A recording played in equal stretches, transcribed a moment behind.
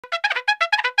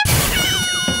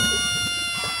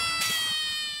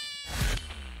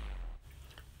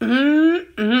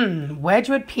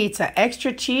Wedgwood pizza,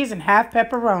 extra cheese and half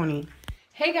pepperoni.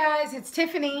 Hey guys, it's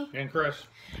Tiffany. And Chris.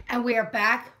 And we are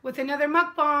back with another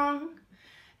mukbang.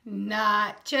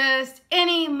 Not just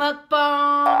any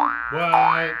mukbang.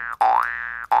 What?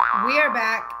 We are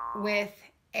back with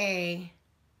a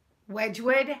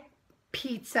Wedgwood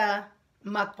pizza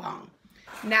mukbang.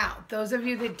 Now, those of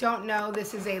you that don't know,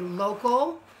 this is a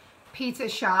local pizza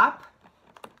shop.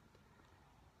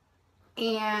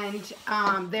 And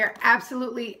they're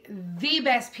absolutely the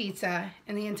best pizza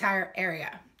in the entire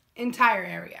area.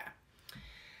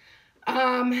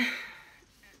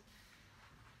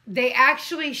 They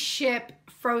actually ship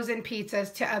frozen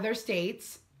pizzas to other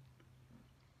states.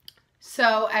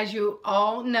 So as you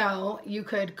all know, you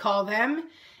could call them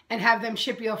and have them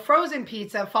ship you a frozen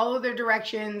pizza, follow their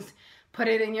directions, put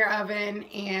it in your oven,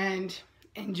 and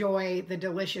enjoy the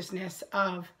deliciousness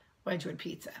of Wedgwood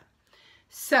pizza.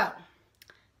 So,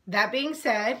 that being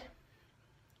said,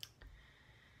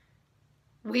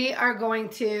 we are going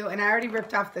to, and I already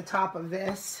ripped off the top of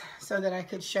this so that I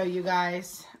could show you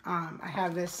guys. I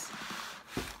have this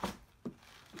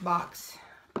box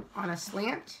on a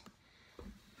slant,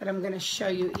 but I'm going to show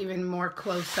you even more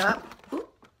close up. Ooh.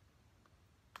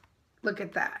 Look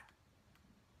at that.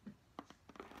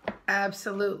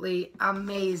 Absolutely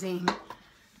amazing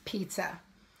pizza.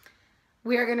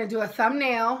 We are going to do a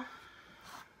thumbnail.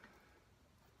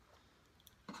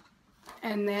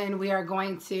 And then we are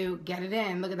going to get it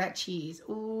in. Look at that cheese.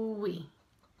 Ooh-wee.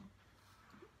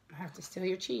 I have to steal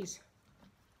your cheese.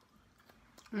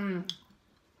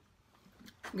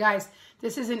 Guys,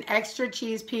 this is an extra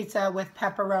cheese pizza with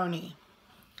pepperoni.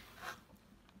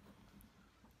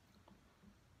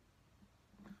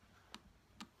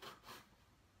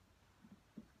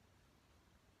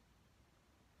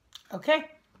 Okay.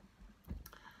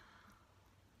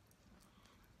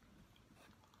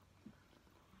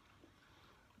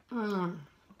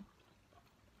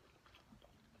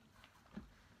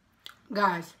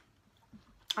 Guys,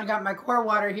 I got my core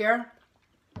water here.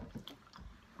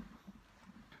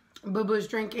 Boo Boo's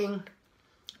drinking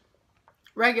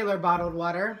regular bottled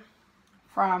water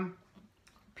from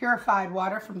purified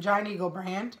water from Giant Eagle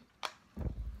brand.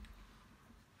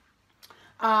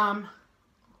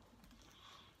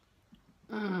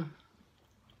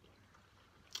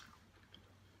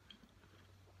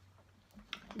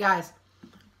 Guys,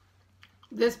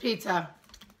 this pizza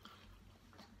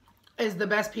is the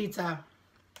best pizza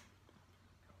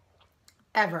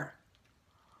ever.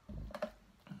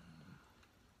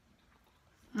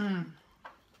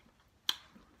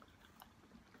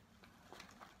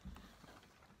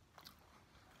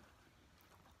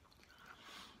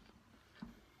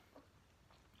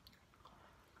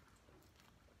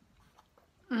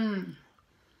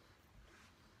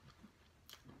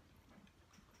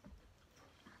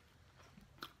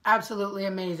 Absolutely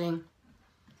amazing.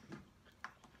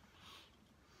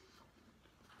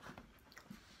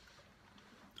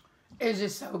 It's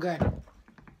just so good.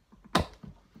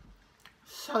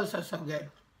 So good.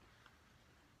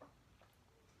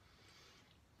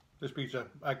 This pizza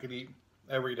I could eat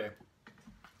every day.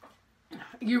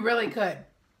 You really could.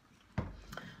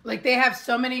 Like, they have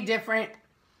so many different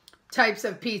types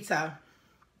of pizza.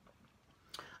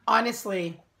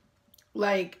 Honestly,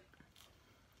 like,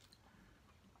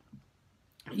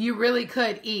 you really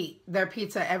could eat their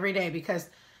pizza every day because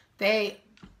they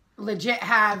legit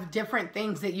have different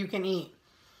things that you can eat.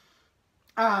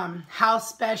 House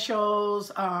specials.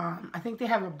 I think they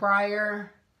have a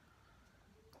Briar.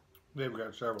 They've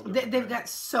got several. They've got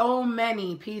so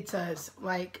many pizzas,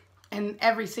 like, and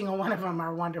every single one of them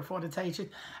are wonderful, to tell you the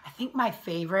truth. I think my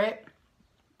favorite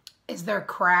is their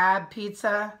crab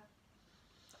pizza.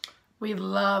 We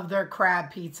love their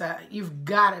crab pizza. You've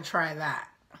got to try that.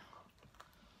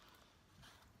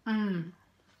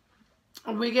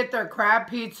 We get their crab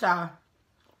pizza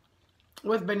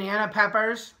with banana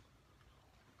peppers.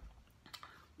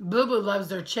 Boo Boo loves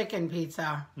their chicken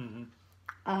pizza.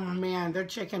 Oh man, their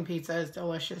chicken pizza is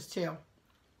delicious too.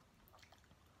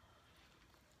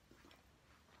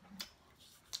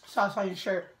 Sauce on your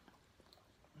shirt.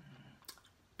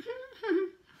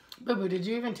 Boo Boo, did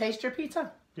you even taste your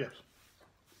pizza? Yes.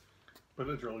 But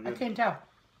it's really good. I can't tell.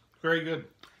 Very good.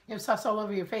 You have sauce all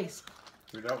over your face.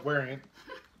 You're not wearing it.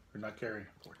 You're not carrying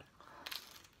it for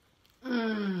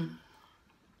it.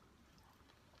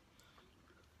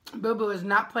 Boo Boo is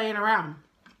not playing around.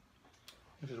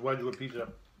 This is Wedgwood pizza.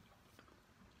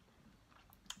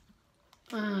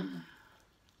 I'm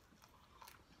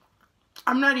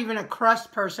not even a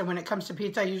crust person when it comes to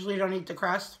pizza. I usually don't eat the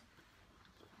crust.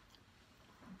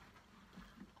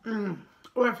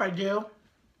 Or if I do,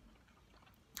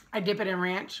 I dip it in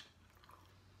ranch.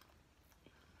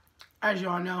 As you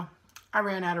all know, I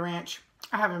ran out of ranch.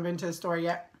 I haven't been to the store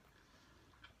yet.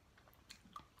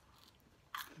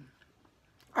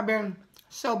 I've been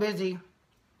so busy.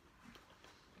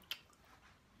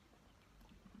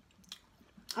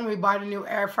 And we bought a new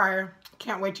air fryer.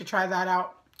 Can't wait to try that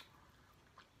out.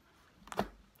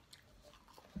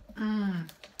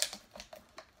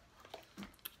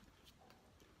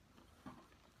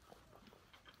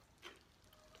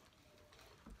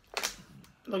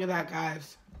 Look at that,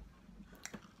 guys.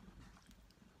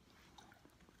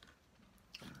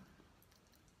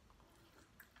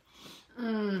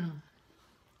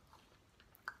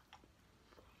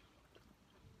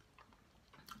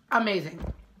 Amazing.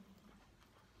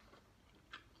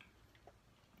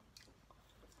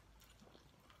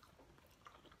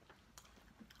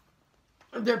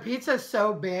 Their pizza is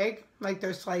so big, like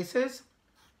their slices.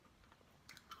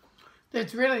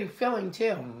 It's really filling too.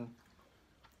 Mm-hmm.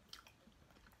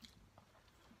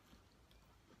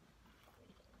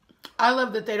 I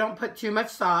love that they don't put too much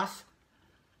sauce.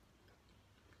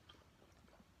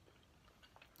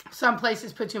 Some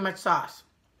places put too much sauce.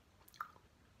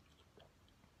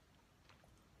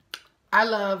 I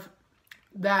love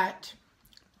that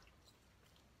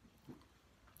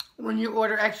when you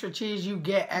order extra cheese, you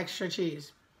get extra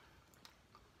cheese.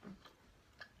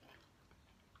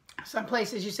 Some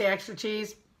places you say extra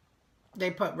cheese,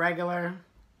 they put regular.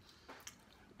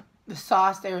 The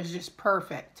sauce there is just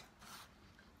perfect.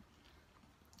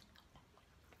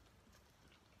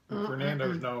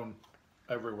 Fernando's known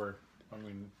everywhere. I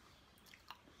mean,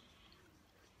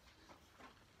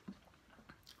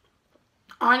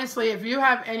 honestly, if you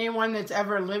have anyone that's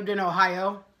ever lived in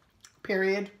Ohio,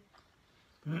 period,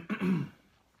 and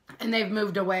they've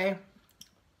moved away,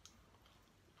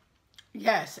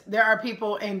 yes, there are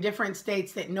people in different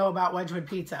states that know about Wedgwood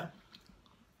Pizza.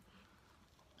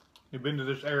 you've been to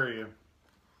this area.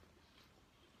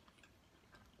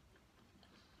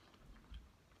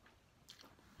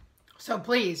 So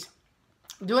please,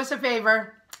 do us a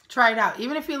favor, try it out.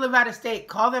 Even if you live out of state,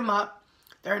 call them up.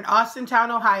 They're in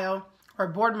Austintown, Ohio, or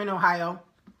Boardman, Ohio.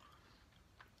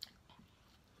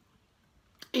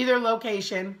 Either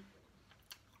location.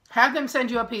 Have them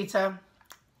send you a pizza.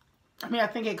 I mean, I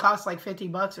think it costs like 50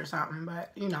 bucks or something,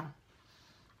 but you know.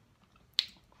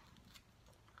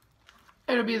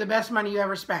 It'll be the best money you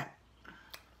ever spent.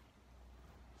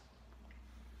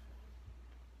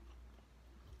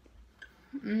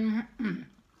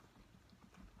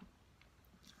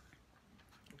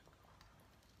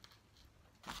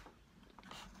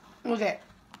 Look at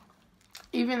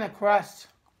even the crust.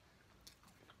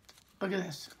 Look at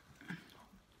this.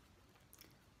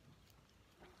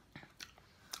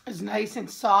 It's nice and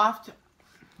soft.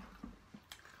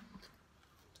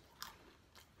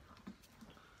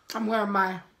 I'm wearing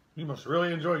my... You must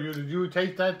really enjoy it. Did you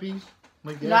taste that piece?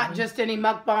 Not just any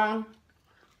mukbang.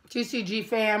 TCG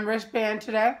fam wristband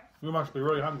today. You must be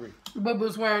really hungry. Boo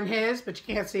Boo's wearing his, but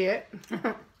you can't see it.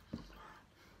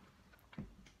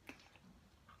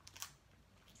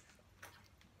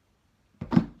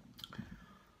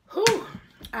 Whew,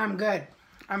 I'm good.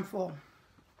 I'm full.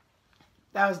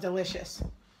 That was delicious.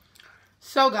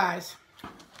 So guys,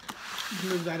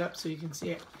 move that up so you can see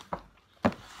it.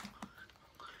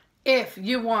 If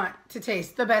you want to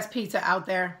taste the best pizza out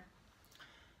there,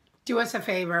 do us a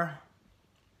favor.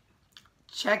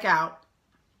 Check out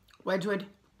Wedgwood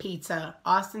Pizza,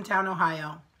 Austintown,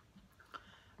 Ohio,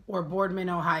 or Boardman,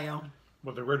 Ohio.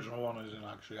 But the original one isn't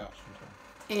actually Austintown.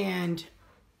 And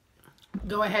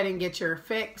go ahead and get your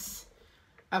fix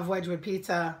of Wedgwood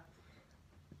Pizza,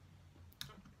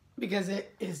 because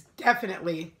it is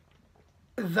definitely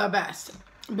the best.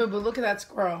 Boo Boo, look at that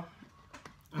squirrel.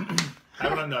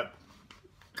 Having a nut.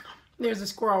 There's a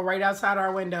squirrel right outside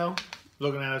our window.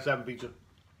 Looking at us having pizza.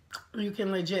 You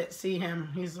can legit see him.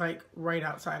 He's like right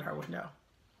outside our window.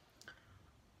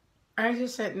 I'm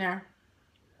just sitting there.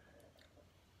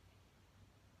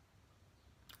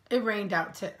 It rained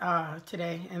out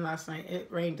today and last night. It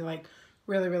rained like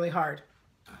really, really hard.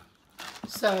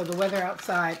 So the weather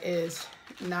outside is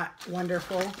not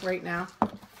wonderful right now.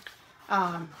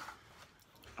 I'm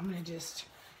going to just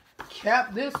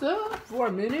cap this up for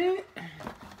a minute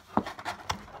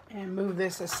and move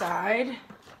this aside.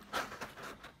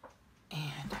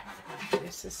 And move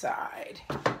this aside.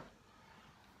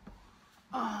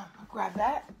 Grab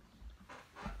that.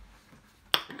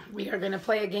 We are going to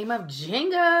play a game of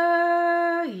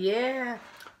Jenga. Yeah.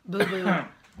 Boo Boo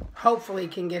hopefully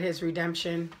can get his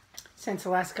redemption. Since the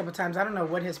last couple times, I don't know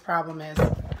what his problem is.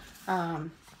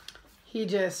 He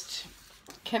just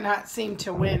cannot seem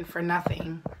to win for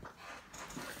nothing.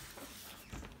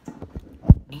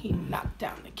 He knocked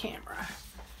down the camera.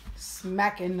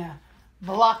 Smacking the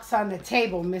blocks on the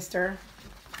table, mister.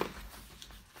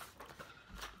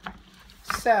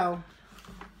 So,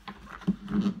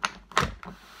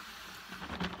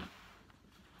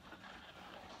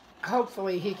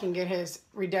 hopefully he can get his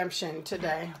redemption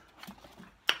today.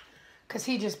 Because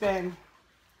he just been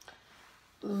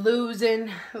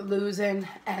losing,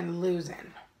 and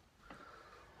losing.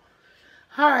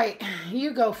 All right,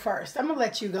 you go first. I'm going to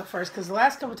let you go first because the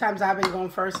last couple times I've been going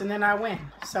first and then I win.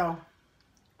 So,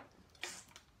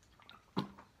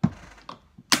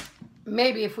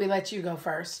 maybe if we let you go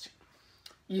first,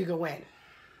 you can win.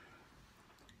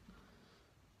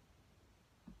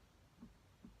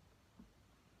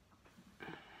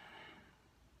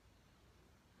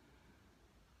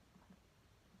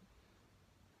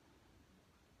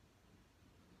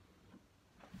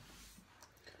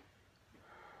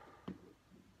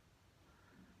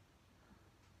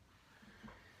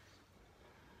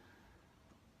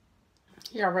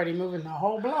 You're already moving the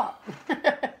whole block.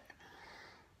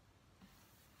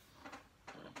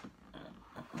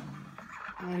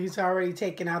 Oh, he's already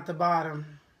taken out the bottom.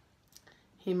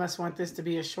 He must want this to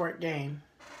be a short game.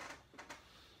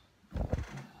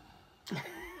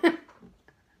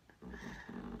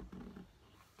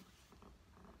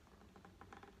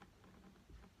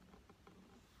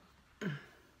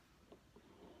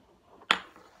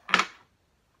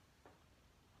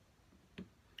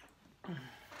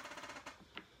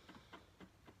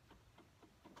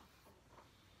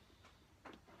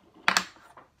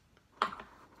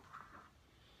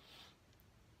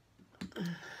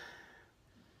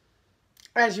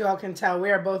 As you all can tell, we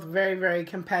are both very, very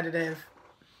competitive.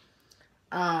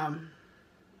 Stuck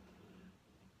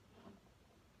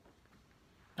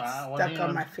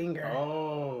on my finger.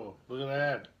 Oh, look at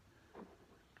that.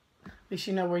 At least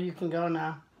you know where you can go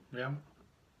now. Yeah.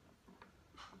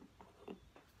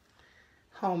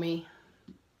 Homie.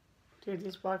 Dude,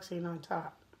 these blocks ain't on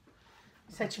top.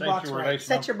 Set your blocks right.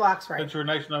 Set your blocks right. Since you were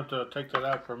nice enough to take that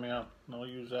out for me, I'll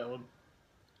use that one.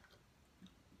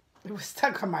 It was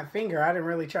stuck on my finger. I didn't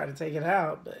really try to take it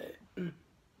out, but...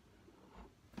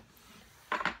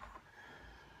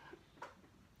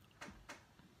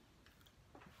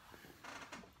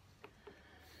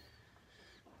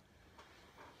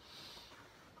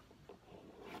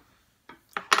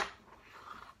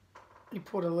 You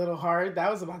pulled a little hard.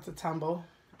 That was about to tumble.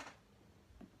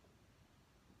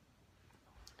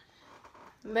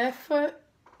 Left foot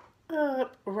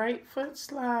up, right foot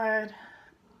slide.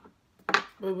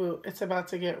 Boo boo, it's about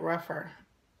to get rougher.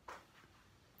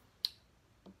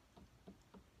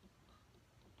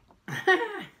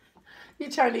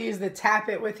 You're trying to use the tap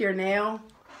it with your nail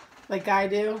like I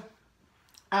do.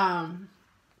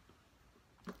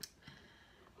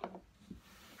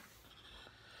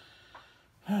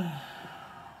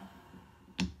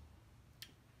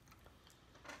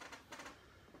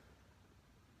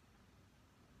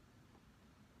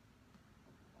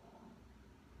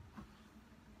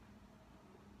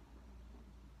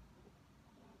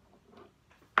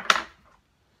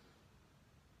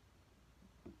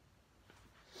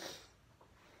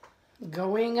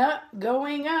 Going up,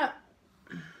 going up.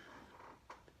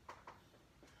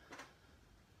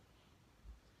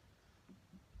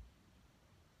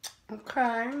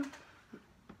 Okay.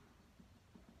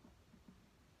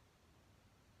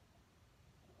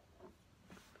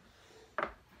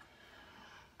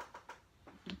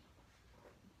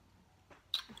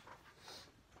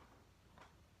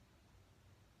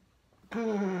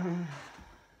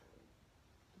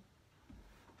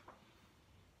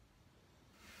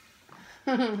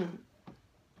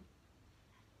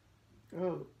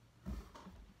 Oh.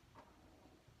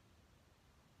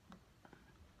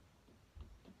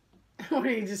 What, are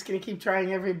you just going to keep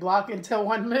trying every block until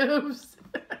one moves?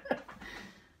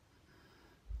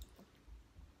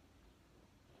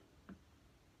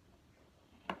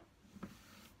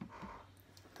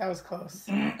 That was close.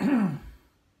 That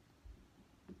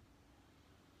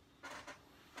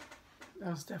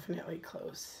was definitely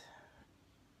close.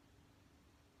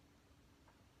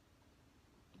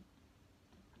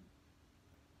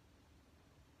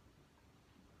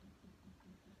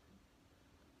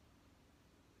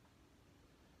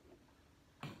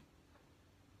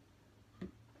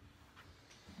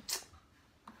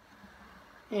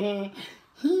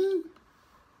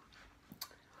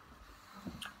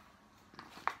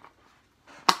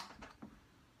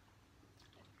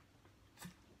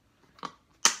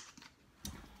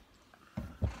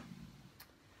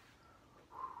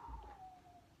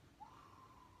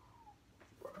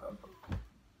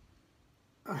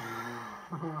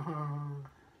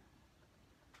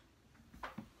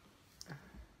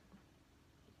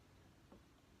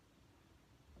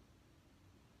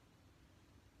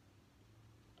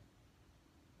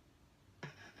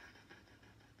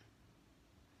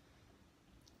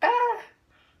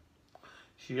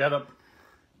 Shut up.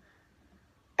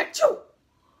 Achoo!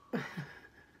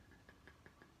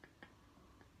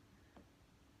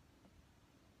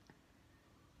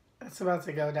 It's about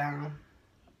to go down.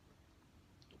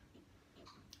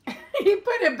 He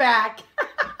put it back.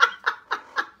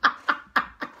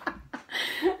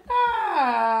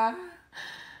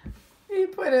 He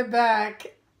put it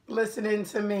back listening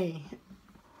to me.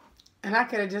 And I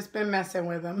could have just been messing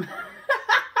with him.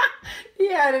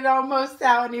 He had it almost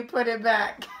out and he put it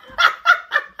back.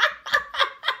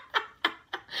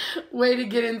 Way to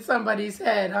get in somebody's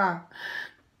head, huh?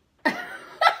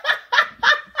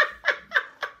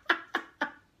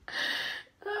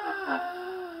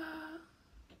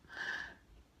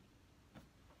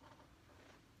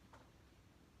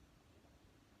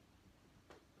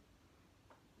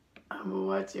 I'm gonna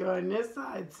watch you on this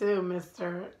side too,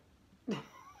 mister.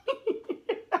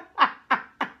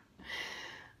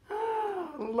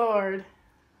 Oh, Lord.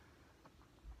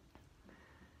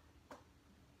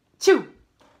 Chew.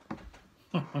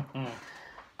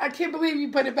 I can't believe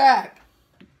you put it back.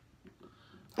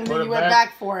 And then you went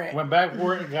back for it. Went back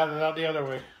for it and got it out the other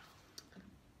way.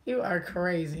 You are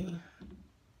crazy.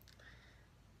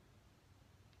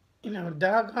 You know,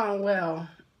 doggone well.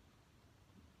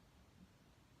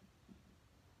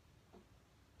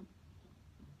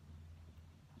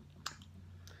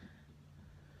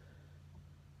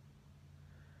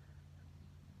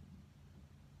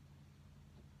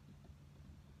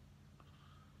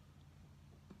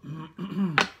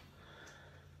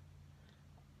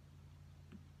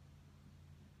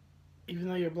 Even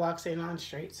though your blocks ain't on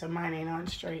straight, so mine ain't on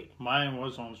straight. Mine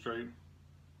was on straight.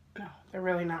 No, they're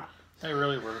really not. They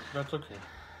really were. That's okay.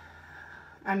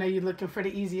 I know you're looking for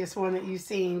the easiest one that you've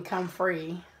seen come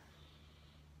free.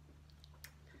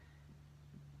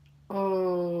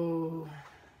 Oh.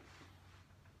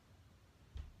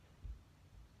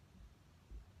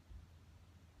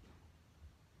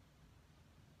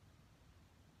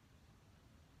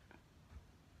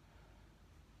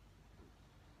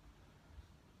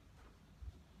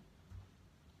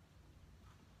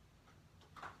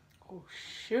 Oh,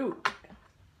 shoot.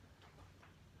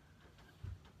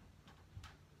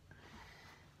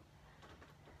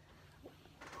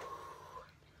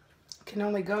 Can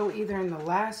only go either in the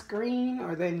last green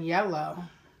or then yellow.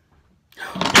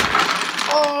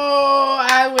 Oh,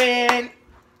 I win.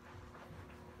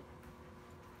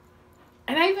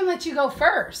 And I even let you go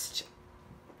first.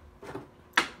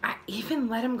 I even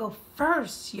let him go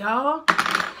first, y'all.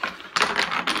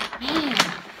 Man.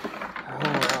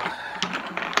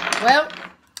 Well,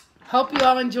 hope you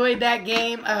all enjoyed that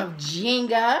game of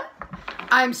Jenga.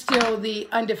 I'm still the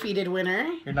undefeated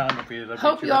winner. You're not undefeated.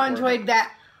 Hope you all enjoyed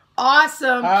that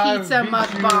awesome pizza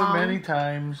mukbang. Many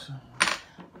times.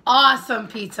 Awesome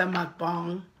pizza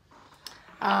mukbang.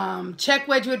 Check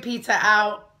Wedgwood Pizza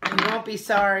out. You won't be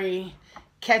sorry.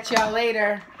 Catch y'all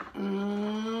later.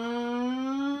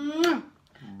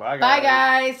 Bye, guys. Bye,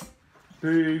 guys.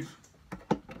 Peace.